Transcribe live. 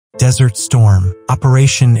Desert Storm,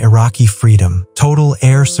 Operation Iraqi Freedom, Total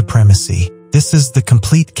Air Supremacy. This is the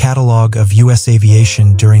complete catalog of U.S.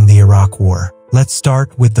 aviation during the Iraq War. Let's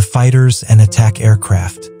start with the fighters and attack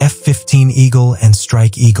aircraft. F-15 Eagle and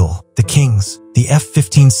Strike Eagle, the kings. The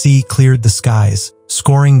F-15C cleared the skies,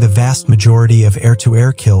 scoring the vast majority of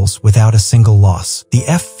air-to-air kills without a single loss. The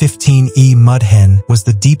F-15E Mudhen was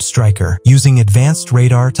the deep striker, using advanced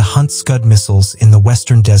radar to hunt Scud missiles in the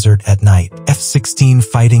western desert at night. F-16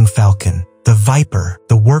 Fighting Falcon, the Viper,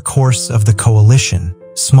 the workhorse of the coalition.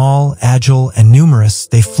 Small, agile, and numerous,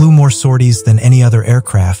 they flew more sorties than any other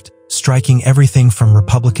aircraft, striking everything from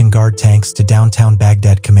Republican Guard tanks to downtown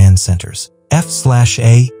Baghdad command centers.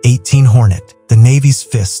 F/A-18 Hornet, the Navy's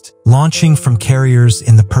fist. Launching from carriers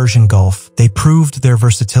in the Persian Gulf, they proved their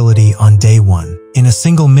versatility on day one. In a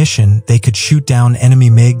single mission, they could shoot down enemy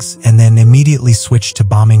MiGs and then immediately switch to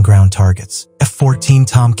bombing ground targets. F-14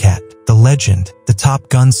 Tomcat, the legend, the Top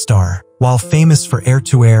Gun star. While famous for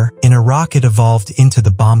air-to-air, in Iraq it evolved into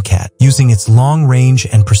the Bombcat, using its long-range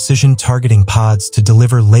and precision targeting pods to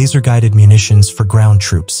deliver laser-guided munitions for ground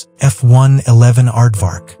troops. F-117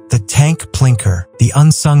 Aardvark, the tank plinker, the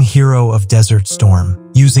unsung hero of Desert Storm.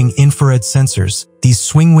 Using infrared sensors, these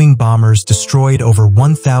swing-wing bombers destroyed over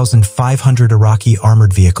 1,500 Iraqi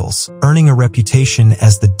armored vehicles, earning a reputation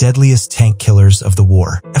as the deadliest tank killers of the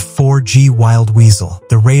war. F-4G Wild Weasel,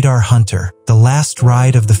 the radar hunter, the last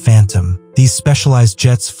ride of the Phantom. These specialized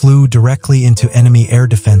jets flew directly into enemy air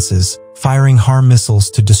defenses, firing HARM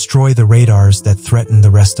missiles to destroy the radars that threatened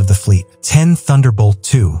the rest of the fleet. 10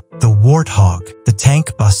 Thunderbolt II, the Warthog, the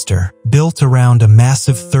tank buster. Built around a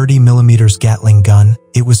massive 30mm Gatling gun,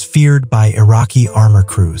 it was feared by Iraqi armor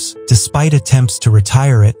crews. Despite attempts to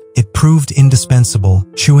retire it, it proved indispensable,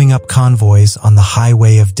 chewing up convoys on the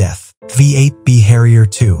highway of death. V-8B Harrier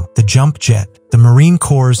II, the jump jet, the Marine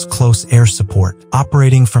Corps' close air support.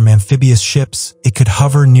 Operating from amphibious ships, it could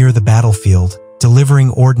hover near the battlefield, delivering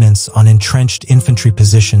ordnance on entrenched infantry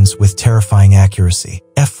positions with terrifying accuracy.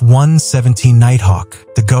 F-117 Nighthawk,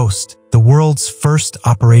 the Ghost, the world's first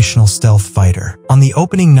operational stealth fighter. On the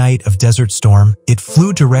opening night of Desert Storm, it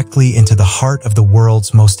flew directly into the heart of the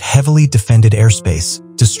world's most heavily defended airspace,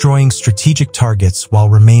 destroying strategic targets while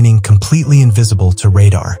remaining completely invisible to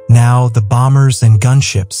radar. Now, the bombers and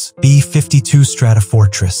gunships. B-52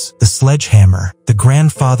 Stratofortress, the sledgehammer, the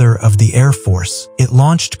grandfather of the Air Force. It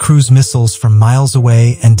launched cruise missiles from miles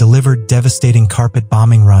away and delivered devastating carpet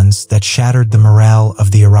bombing runs that shattered the morale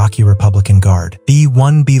of the Iraqi Republican Guard.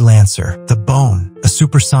 B-1B Lancer, the Bone, a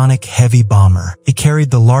supersonic heavy bomber. It carried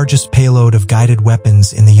the largest payload of guided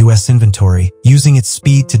weapons in the U.S. inventory, using its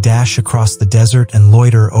speed to dash across the desert and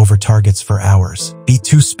loiter over targets for hours.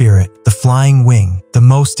 B-2 Spirit, the Flying Wing, the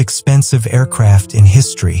most expensive aircraft in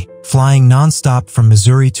history. Flying non-stop from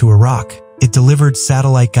Missouri to Iraq, it delivered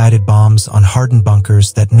satellite-guided bombs on hardened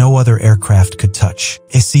bunkers that no other aircraft could touch.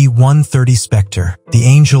 A C-130 Spectre, the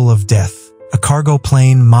Angel of Death, a cargo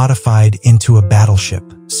plane modified into a battleship.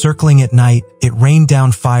 Circling at night, it rained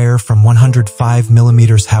down fire from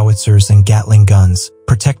 105mm howitzers and Gatling guns,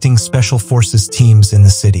 protecting Special Forces teams in the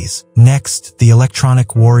cities. Next, the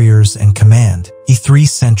Electronic Warriors and Command. E-3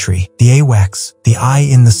 Sentry, the AWACS, the Eye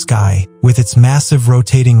in the Sky. With its massive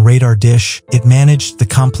rotating radar dish, it managed the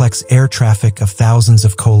complex air traffic of thousands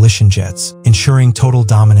of coalition jets, ensuring total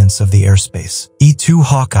dominance of the airspace. E-2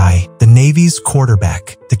 Hawkeye, the Navy's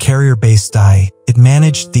quarterback, the carrier-based eye. It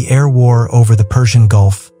managed the air war over the Persian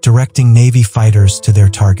Gulf, directing Navy fighters to their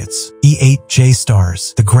targets. E-8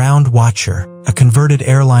 J-Stars, the Ground Watcher, a converted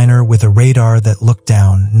airliner with a radar that looked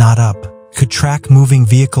down, not up, could track moving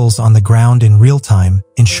vehicles on the ground in real time,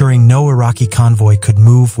 ensuring no Iraqi convoy could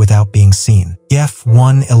move without being seen.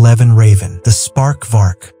 F-111 Raven, the Spark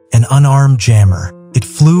Vark, an unarmed jammer. It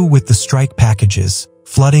flew with the strike packages,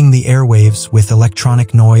 flooding the airwaves with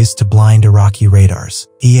electronic noise to blind Iraqi radars.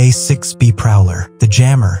 EA-6B Prowler, the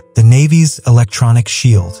Jammer, the Navy's electronic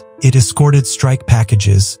shield. It escorted strike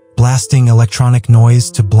packages, blasting electronic noise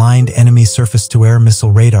to blind enemy surface-to-air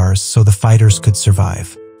missile radars so the fighters could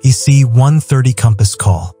survive. EC-130 Compass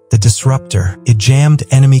Call, the Disruptor. It jammed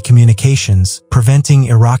enemy communications, preventing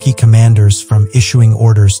Iraqi commanders from issuing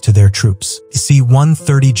orders to their troops.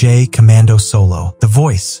 EC-130J Commando Solo, the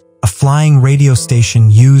Voice, a flying radio station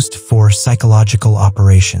used for psychological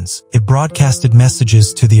operations. It broadcasted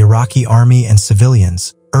messages to the Iraqi army and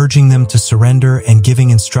civilians, urging them to surrender and giving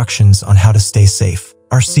instructions on how to stay safe.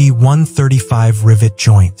 RC-135 Rivet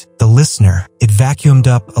Joint, the Listener. It vacuumed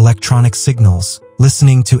up electronic signals,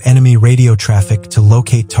 listening to enemy radio traffic to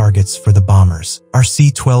locate targets for the bombers.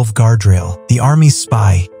 RC-12 Guardrail, the Army's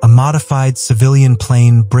Spy, a modified civilian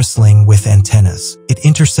plane bristling with antennas. It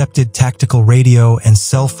intercepted tactical radio and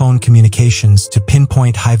cell phone communications to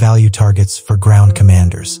pinpoint high-value targets for ground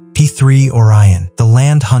commanders. P-3 Orion, the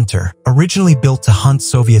land hunter, originally built to hunt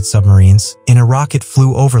Soviet submarines. In Iraq, it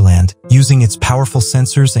flew overland, using its powerful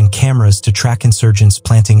sensors and cameras to track insurgents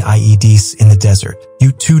planting IEDs in the desert.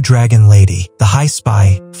 U-2 Dragon Lady, the high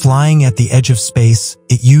spy, flying at the edge of space,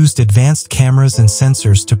 it used advanced cameras and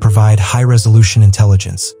sensors to provide high-resolution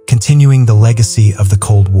intelligence, continuing the legacy of the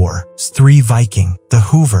Cold War. S-3 Viking, the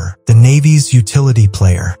Hoover, the Navy's utility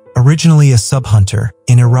player. Originally a sub-hunter,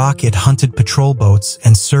 in Iraq it hunted patrol boats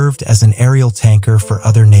and served as an aerial tanker for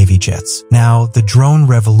other Navy jets. Now, the drone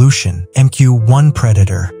revolution, MQ-1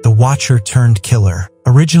 Predator, the watcher turned killer.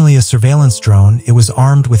 Originally a surveillance drone, it was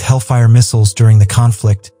armed with Hellfire missiles during the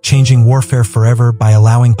conflict, changing warfare forever by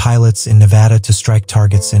allowing pilots in Nevada to strike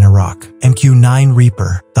targets in Iraq. MQ-9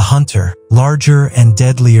 Reaper, the hunter, larger and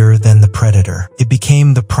deadlier than the Predator. It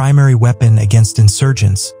became the primary weapon against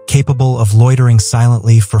insurgents, capable of loitering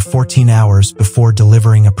silently for 14 hours before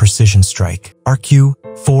delivering a precision strike.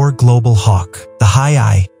 RQ-4 Global Hawk, the High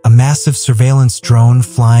Eye, a massive surveillance drone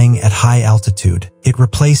flying at high altitude. It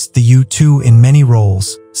replaced the U-2 in many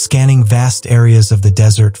roles, scanning vast areas of the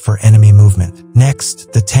desert for enemy movement.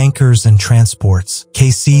 Next, the tankers and transports.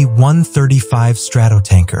 KC-135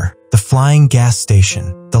 Stratotanker, the flying gas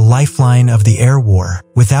station, the lifeline of the air war.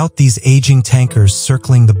 Without these aging tankers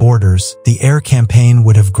circling the borders, the air campaign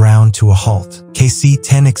would have ground to a halt.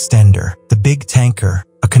 KC-10 Extender, the big tanker,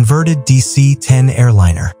 a converted DC-10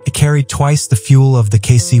 airliner. It carried twice the fuel of the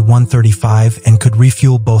KC-135 and could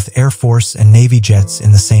refuel both Air Force and Navy jets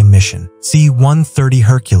in the same mission. C-130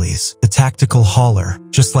 Hercules, the tactical hauler.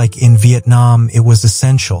 Just like in Vietnam, it was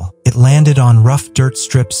essential. It landed on rough dirt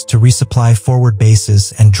strips to resupply forward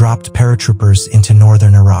bases and dropped paratroopers into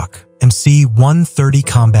northern Iraq. MC-130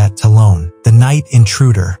 Combat Talon, the night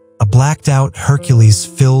intruder, a blacked-out Hercules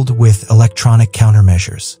filled with electronic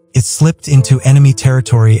countermeasures. It slipped into enemy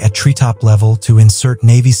territory at treetop level to insert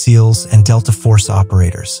Navy SEALs and Delta Force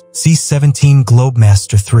operators. C-17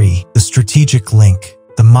 Globemaster III, the strategic link,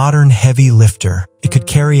 the modern heavy lifter. It could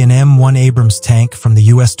carry an M1 Abrams tank from the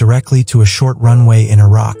U.S. directly to a short runway in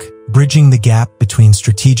Iraq, bridging the gap between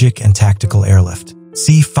strategic and tactical airlift.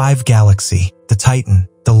 C-5 Galaxy, the Titan,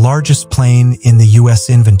 the largest plane in the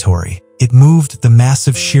U.S. inventory. It moved the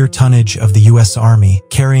massive sheer tonnage of the U.S. Army,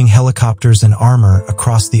 carrying helicopters and armor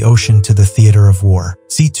across the ocean to the theater of war.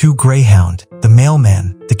 C-2 Greyhound, the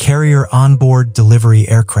mailman, the carrier onboard delivery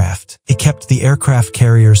aircraft. It kept the aircraft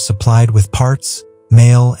carriers supplied with parts,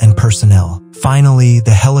 mail, and personnel. Finally,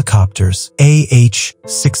 the helicopters.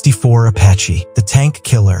 AH-64 Apache, the tank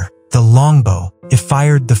killer, the longbow. It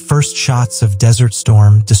fired the first shots of Desert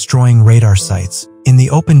Storm, destroying radar sites. In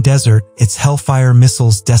the open desert, its Hellfire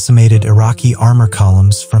missiles decimated Iraqi armor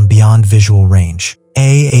columns from beyond visual range.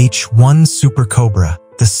 AH-1 Super Cobra,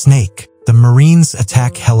 the Snake, the Marines'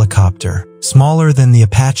 attack helicopter. Smaller than the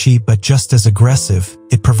Apache but just as aggressive,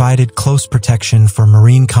 it provided close protection for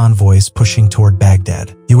Marine convoys pushing toward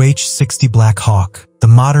Baghdad. UH-60 Black Hawk, the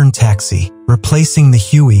modern taxi. Replacing the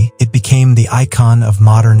Huey, it became the icon of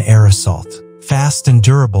modern air assault. Fast and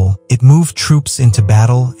durable, it moved troops into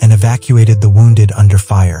battle and evacuated the wounded under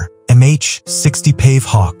fire. MH-60 Pave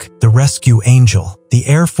Hawk, the Rescue Angel, the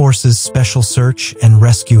Air Force's special search and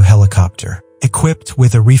rescue helicopter. Equipped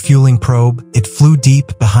with a refueling probe, it flew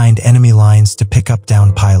deep behind enemy lines to pick up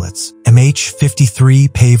downed pilots.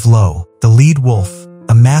 MH-53 Pave Low, the Lead Wolf,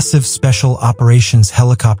 a massive special operations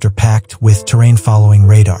helicopter packed with terrain-following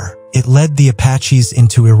radar. It led the Apaches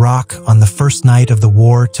into Iraq on the first night of the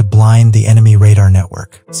war to blind the enemy radar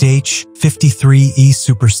network. CH-53E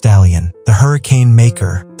Super Stallion, the Hurricane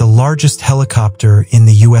Maker, the largest helicopter in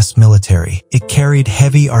the U.S. military. It carried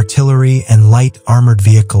heavy artillery and light armored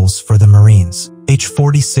vehicles for the Marines.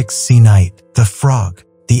 H-46 Sea Knight, the Frog,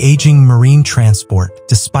 the aging Marine transport.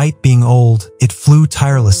 Despite being old, it flew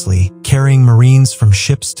tirelessly, carrying Marines from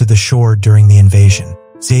ships to the shore during the invasion.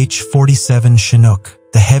 CH-47 Chinook,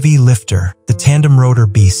 the heavy lifter, the tandem rotor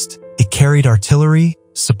beast. It carried artillery,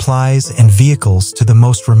 supplies, and vehicles to the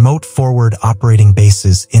most remote forward operating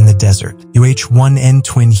bases in the desert. UH-1N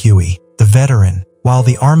Twin Huey, the veteran. While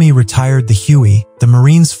the Army retired the Huey, the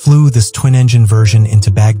Marines flew this twin-engine version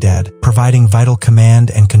into Baghdad, providing vital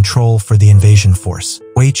command and control for the invasion force.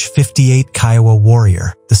 H-58 Kiowa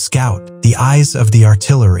Warrior, the Scout, the eyes of the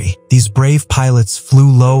artillery. These brave pilots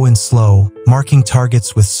flew low and slow, marking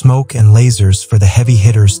targets with smoke and lasers for the heavy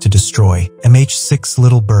hitters to destroy. MH-6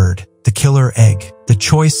 Little Bird, the Killer Egg, the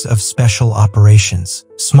choice of special operations.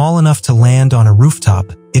 Small enough to land on a rooftop,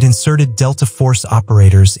 it inserted Delta Force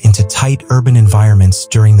operators into tight urban environments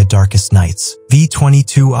during the darkest nights.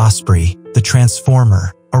 V-22 Osprey, the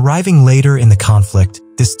Transformer. Arriving later in the conflict,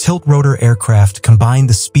 this tilt-rotor aircraft combined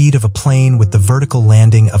the speed of a plane with the vertical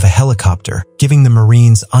landing of a helicopter, giving the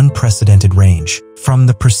Marines unprecedented range. From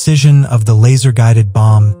the precision of the laser-guided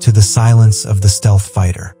bomb to the silence of the stealth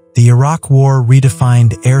fighter, the Iraq War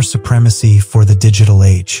redefined air supremacy for the digital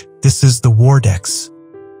age. This is the WarDex,